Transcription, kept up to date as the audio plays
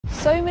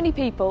So many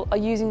people are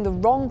using the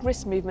wrong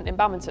wrist movement in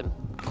badminton,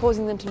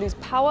 causing them to lose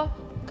power,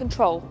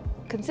 control,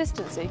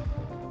 consistency,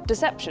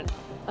 deception,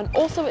 and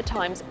also at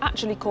times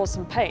actually cause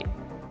some pain.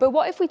 But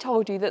what if we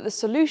told you that the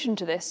solution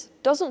to this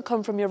doesn't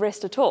come from your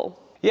wrist at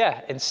all? Yeah,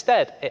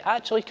 instead, it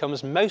actually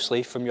comes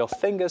mostly from your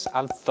fingers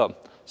and thumb.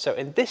 So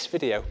in this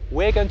video,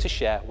 we're going to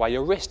share why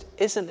your wrist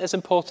isn't as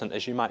important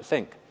as you might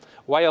think,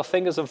 why your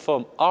fingers and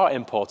thumb are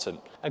important,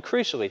 and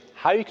crucially,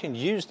 how you can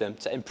use them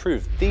to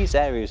improve these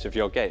areas of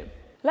your game.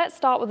 Let's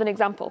start with an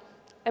example.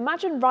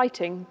 Imagine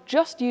writing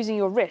just using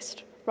your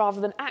wrist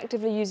rather than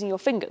actively using your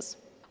fingers.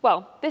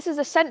 Well, this is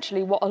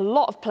essentially what a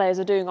lot of players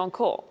are doing on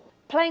court.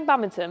 Playing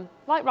badminton,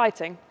 like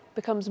writing,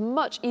 becomes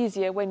much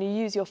easier when you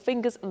use your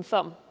fingers and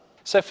thumb.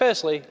 So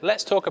firstly,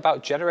 let's talk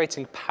about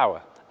generating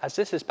power, as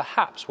this is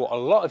perhaps what a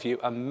lot of you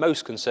are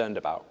most concerned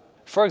about.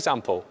 For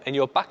example, in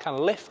your backhand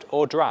lift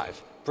or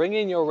drive,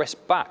 bringing your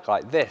wrist back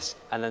like this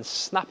and then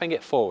snapping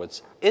it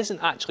forwards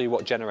isn't actually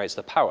what generates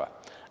the power,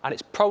 and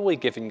it's probably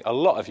giving a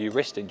lot of you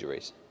wrist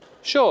injuries.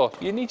 Sure,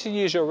 you need to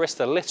use your wrist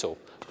a little,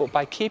 but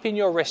by keeping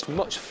your wrist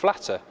much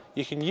flatter,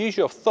 you can use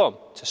your thumb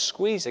to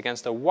squeeze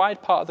against a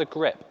wide part of the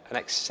grip and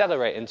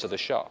accelerate into the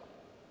shot.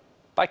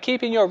 By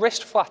keeping your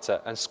wrist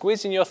flatter and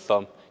squeezing your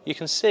thumb, you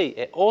can see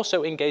it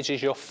also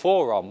engages your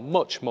forearm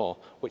much more,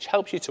 which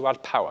helps you to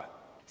add power.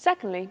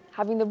 Secondly,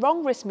 having the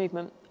wrong wrist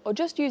movement or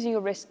just using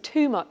your wrist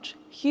too much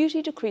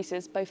hugely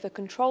decreases both the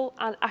control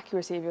and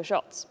accuracy of your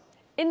shots.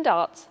 In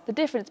darts, the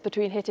difference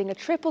between hitting a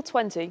triple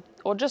 20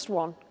 or just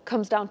one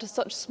comes down to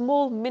such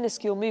small,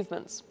 minuscule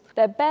movements.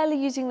 They're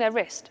barely using their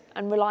wrist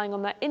and relying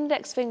on their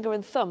index finger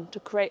and thumb to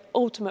create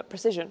ultimate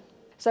precision.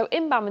 So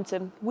in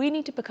badminton, we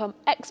need to become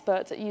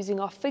experts at using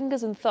our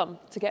fingers and thumb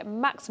to get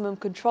maximum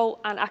control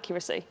and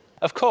accuracy.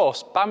 Of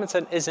course,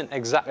 badminton isn't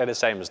exactly the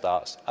same as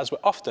darts, as we're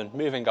often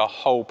moving our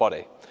whole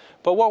body.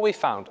 But what we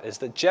found is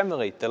that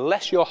generally, the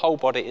less your whole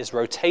body is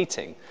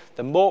rotating,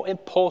 the more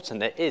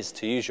important it is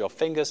to use your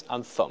fingers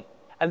and thumb.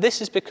 And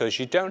this is because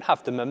you don't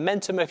have the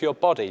momentum of your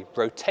body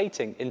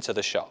rotating into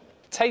the shot.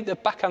 Take the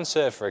backhand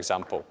serve, for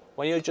example,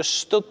 when you're just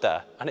stood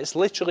there and it's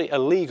literally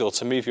illegal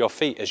to move your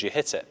feet as you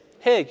hit it.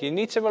 Here, you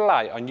need to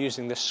rely on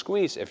using the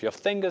squeeze of your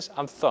fingers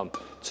and thumb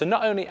to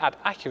not only add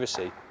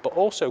accuracy, but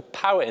also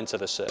power into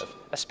the serve,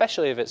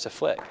 especially if it's a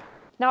flick.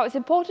 Now, it's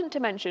important to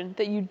mention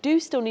that you do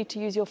still need to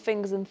use your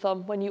fingers and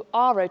thumb when you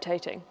are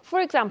rotating.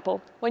 For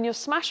example, when you're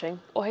smashing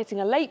or hitting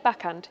a late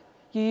backhand,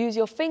 you use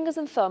your fingers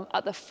and thumb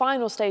at the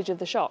final stage of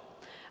the shot.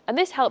 And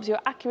this helps your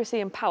accuracy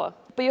and power,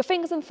 but your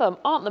fingers and thumb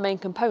aren't the main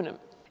component.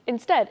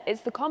 Instead,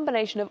 it's the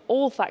combination of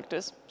all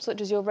factors,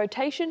 such as your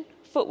rotation,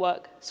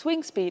 footwork,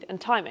 swing speed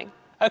and timing.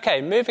 Okay,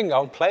 moving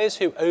on, players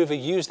who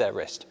overuse their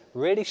wrist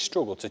really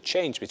struggle to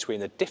change between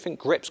the different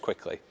grips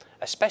quickly,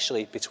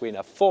 especially between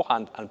a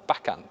forehand and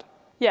backhand.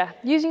 Yeah,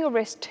 using your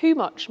wrist too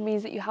much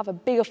means that you have a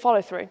bigger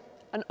follow through,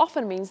 and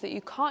often means that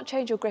you can't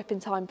change your grip in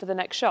time for the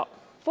next shot.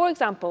 For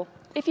example,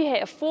 if you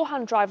hit a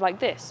forehand drive like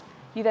this,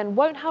 you then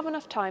won't have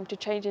enough time to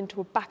change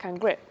into a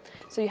backhand grip,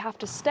 so you have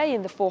to stay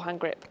in the forehand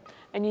grip,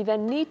 and you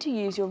then need to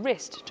use your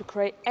wrist to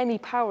create any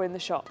power in the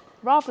shot,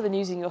 rather than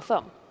using your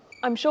thumb.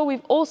 I'm sure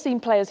we've all seen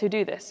players who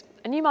do this,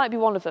 and you might be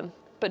one of them,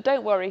 but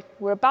don't worry,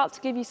 we're about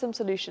to give you some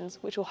solutions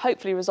which will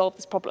hopefully resolve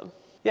this problem.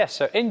 Yes,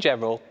 so in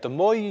general, the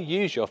more you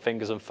use your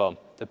fingers and thumb,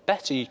 the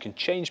better you can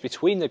change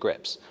between the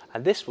grips,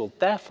 and this will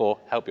therefore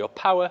help your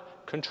power,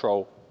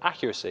 control,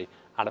 accuracy,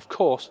 and of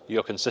course,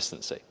 your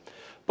consistency.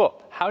 But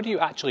how do you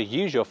actually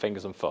use your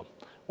fingers and thumb?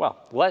 Well,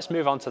 let's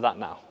move on to that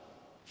now.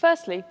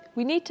 Firstly,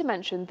 we need to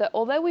mention that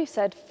although we've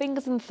said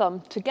fingers and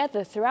thumb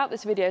together throughout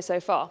this video so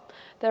far,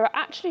 there are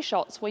actually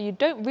shots where you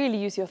don't really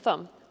use your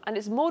thumb, and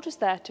it's more just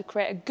there to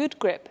create a good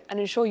grip and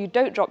ensure you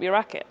don't drop your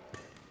racket.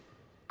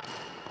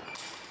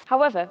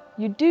 However,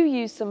 you do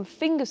use some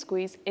finger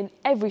squeeze in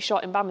every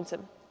shot in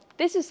badminton.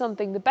 This is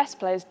something the best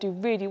players do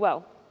really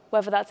well,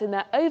 whether that's in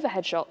their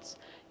overhead shots,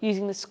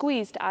 using the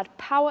squeeze to add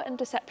power and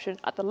deception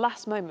at the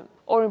last moment,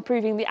 or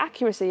improving the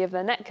accuracy of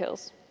their net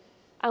kills.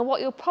 And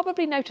what you'll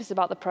probably notice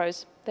about the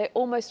pros, they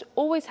almost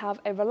always have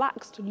a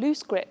relaxed,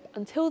 loose grip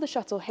until the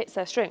shuttle hits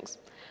their strings.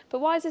 But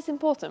why is this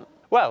important?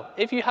 Well,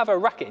 if you have a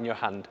racket in your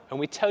hand and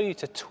we tell you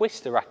to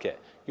twist the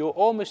racket, you'll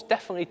almost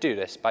definitely do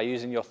this by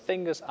using your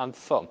fingers and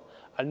thumb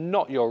and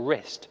not your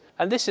wrist.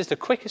 And this is the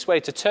quickest way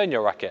to turn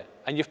your racket,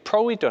 and you've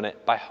probably done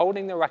it by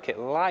holding the racket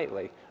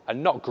lightly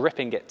and not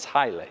gripping it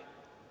tightly.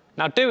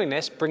 Now, doing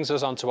this brings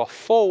us on to our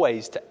 4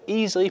 ways to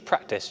easily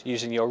practice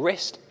using your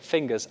wrist,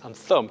 fingers and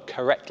thumb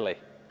correctly.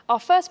 Our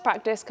first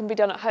practice can be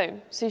done at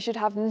home, so you should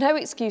have no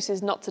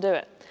excuses not to do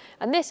it.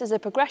 And this is a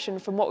progression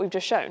from what we've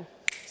just shown.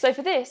 So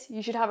for this,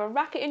 you should have a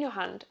racket in your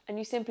hand and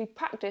you simply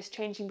practice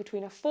changing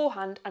between a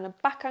forehand and a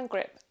backhand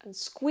grip and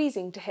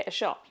squeezing to hit a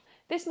shot.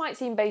 This might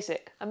seem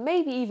basic and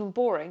maybe even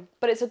boring,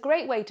 but it's a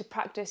great way to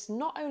practice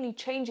not only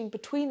changing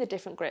between the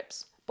different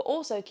grips, but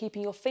also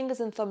keeping your fingers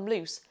and thumb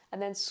loose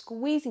and then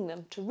squeezing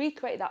them to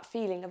recreate that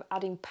feeling of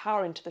adding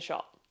power into the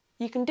shot.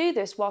 You can do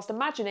this whilst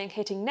imagining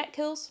hitting net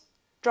kills,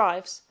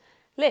 drives,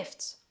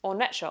 lifts or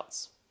net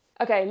shots.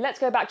 Okay, let's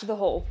go back to the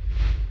hall.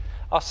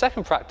 Our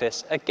second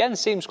practice again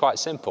seems quite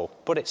simple,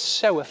 but it's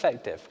so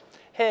effective.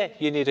 Here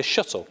you need a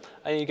shuttle,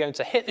 and you're going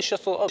to hit the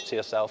shuttle up to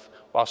yourself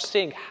while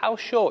seeing how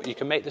short you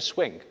can make the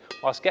swing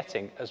whilst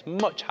getting as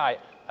much height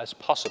as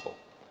possible.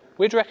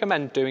 We'd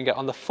recommend doing it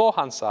on the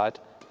forehand side,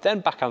 then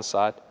backhand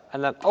side,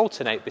 and then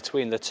alternate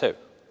between the two.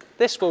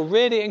 This will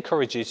really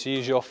encourage you to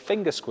use your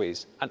finger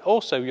squeeze and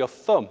also your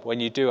thumb when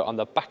you do it on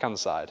the backhand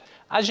side.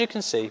 As you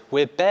can see,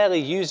 we're barely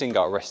using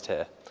our wrist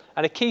here.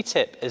 And a key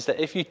tip is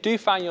that if you do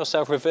find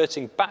yourself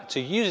reverting back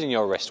to using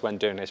your wrist when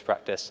doing this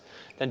practice,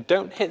 then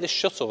don't hit the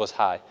shuttle as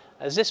high,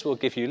 as this will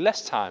give you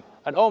less time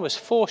and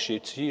almost force you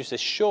to use this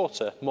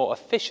shorter, more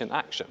efficient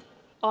action.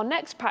 Our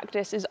next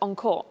practice is on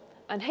court,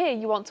 and here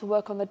you want to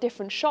work on the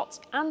different shots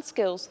and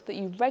skills that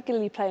you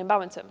regularly play in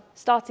badminton.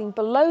 Starting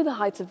below the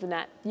height of the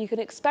net, you can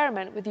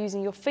experiment with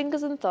using your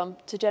fingers and thumb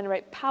to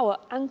generate power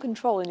and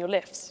control in your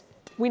lifts.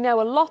 We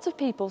know a lot of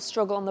people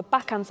struggle on the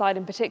backhand side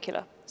in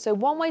particular, so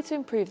one way to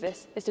improve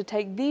this is to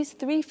take these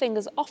 3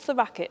 fingers off the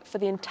racket for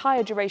the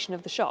entire duration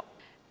of the shot.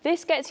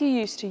 This gets you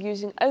used to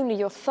using only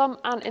your thumb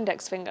and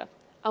index finger,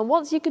 and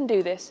once you can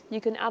do this, you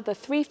can add the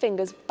 3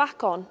 fingers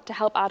back on to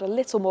help add a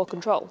little more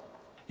control.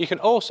 You can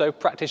also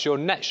practice your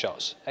net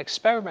shots,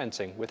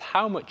 experimenting with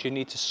how much you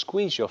need to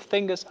squeeze your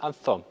fingers and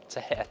thumb to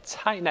hit a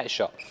tight net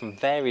shot from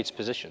varied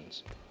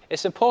positions.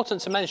 It's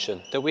important to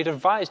mention that we'd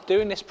advise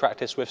doing this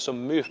practice with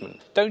some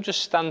movement. Don't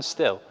just stand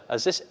still,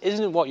 as this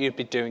isn't what you'd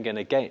be doing in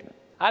a game.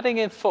 Adding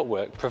in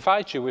footwork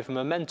provides you with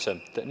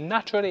momentum that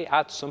naturally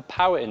adds some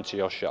power into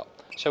your shot,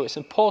 so it's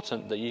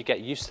important that you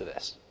get used to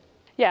this.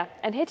 Yeah,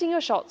 and hitting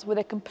your shots with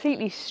a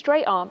completely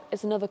straight arm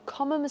is another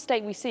common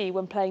mistake we see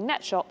when playing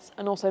net shots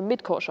and also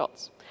mid-court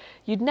shots.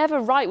 You'd never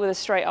right with a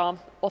straight arm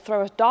or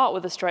throw a dart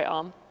with a straight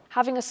arm.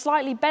 Having a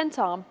slightly bent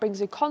arm brings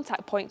your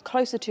contact point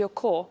closer to your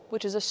core,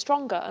 which is a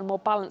stronger and more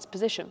balanced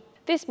position.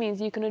 This means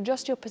you can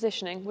adjust your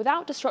positioning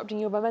without disrupting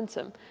your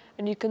momentum,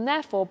 and you can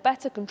therefore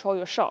better control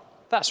your shot.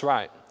 That's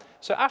right.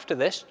 So after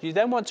this, you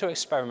then want to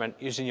experiment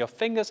using your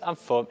fingers and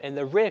thumb in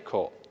the rear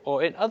court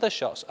or in other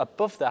shots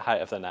above the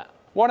height of the net.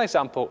 One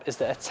example is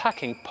the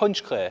attacking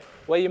punch clear,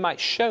 where you might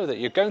show that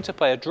you're going to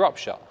play a drop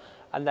shot,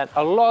 and then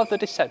a lot of the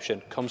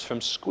deception comes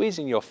from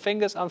squeezing your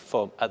fingers and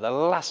thumb at the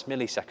last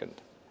millisecond.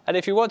 And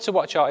if you want to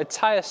watch our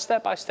entire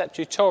step-by-step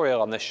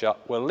tutorial on this shot,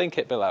 we'll link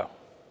it below.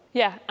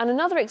 Yeah, and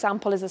another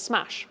example is a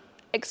smash.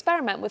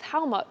 Experiment with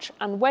how much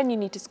and when you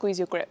need to squeeze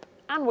your grip,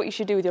 and what you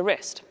should do with your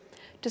wrist.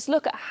 Just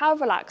look at how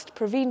relaxed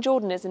Praveen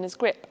Jordan is in his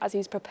grip as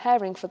he's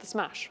preparing for the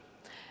smash.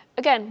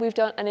 Again, we've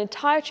done an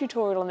entire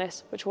tutorial on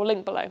this, which we'll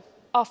link below.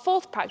 Our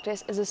fourth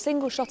practice is a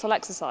single shuttle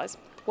exercise,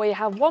 where you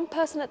have one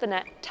person at the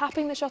net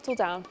tapping the shuttle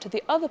down to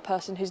the other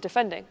person who's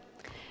defending.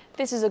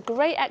 This is a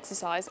great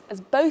exercise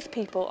as both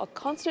people are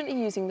constantly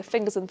using the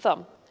fingers and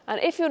thumb, and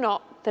if you're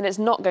not, then it's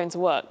not going to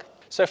work.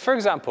 So for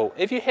example,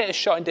 if you hit a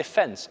shot in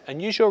defence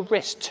and use your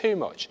wrist too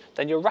much,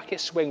 then your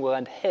racket swing will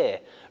end here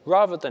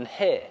rather than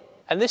here.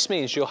 And this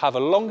means you'll have a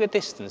longer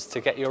distance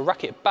to get your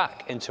racket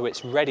back into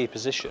its ready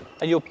position,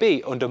 and you'll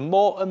be under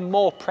more and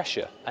more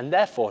pressure and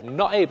therefore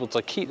not able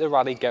to keep the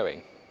rally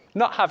going.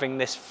 Not having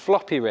this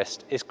floppy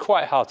wrist is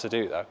quite hard to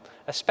do though,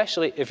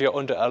 especially if you're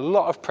under a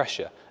lot of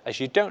pressure, as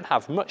you don't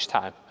have much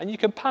time and you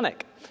can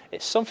panic.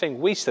 It's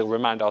something we still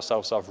remind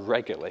ourselves of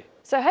regularly.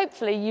 So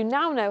hopefully you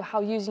now know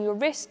how using your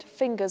wrist,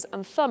 fingers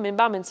and thumb in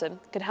badminton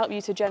can help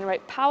you to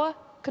generate power,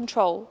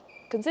 control,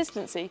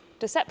 consistency,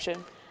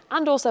 deception,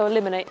 and also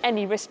eliminate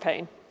any wrist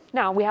pain.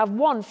 Now we have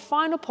one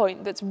final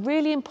point that's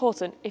really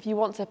important if you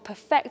want to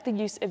perfect the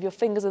use of your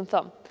fingers and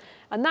thumb,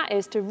 and that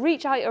is to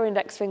reach out your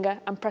index finger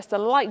and press the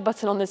like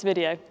button on this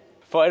video.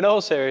 But in all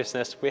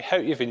seriousness, we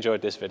hope you've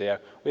enjoyed this video.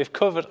 We've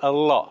covered a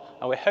lot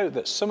and we hope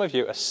that some of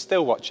you are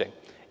still watching.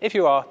 If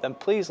you are, then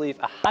please leave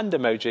a hand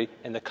emoji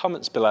in the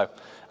comments below.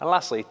 And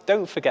lastly,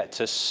 don't forget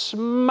to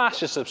smash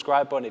the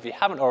subscribe button if you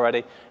haven't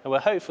already, and we'll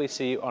hopefully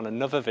see you on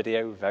another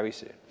video very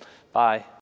soon. Bye.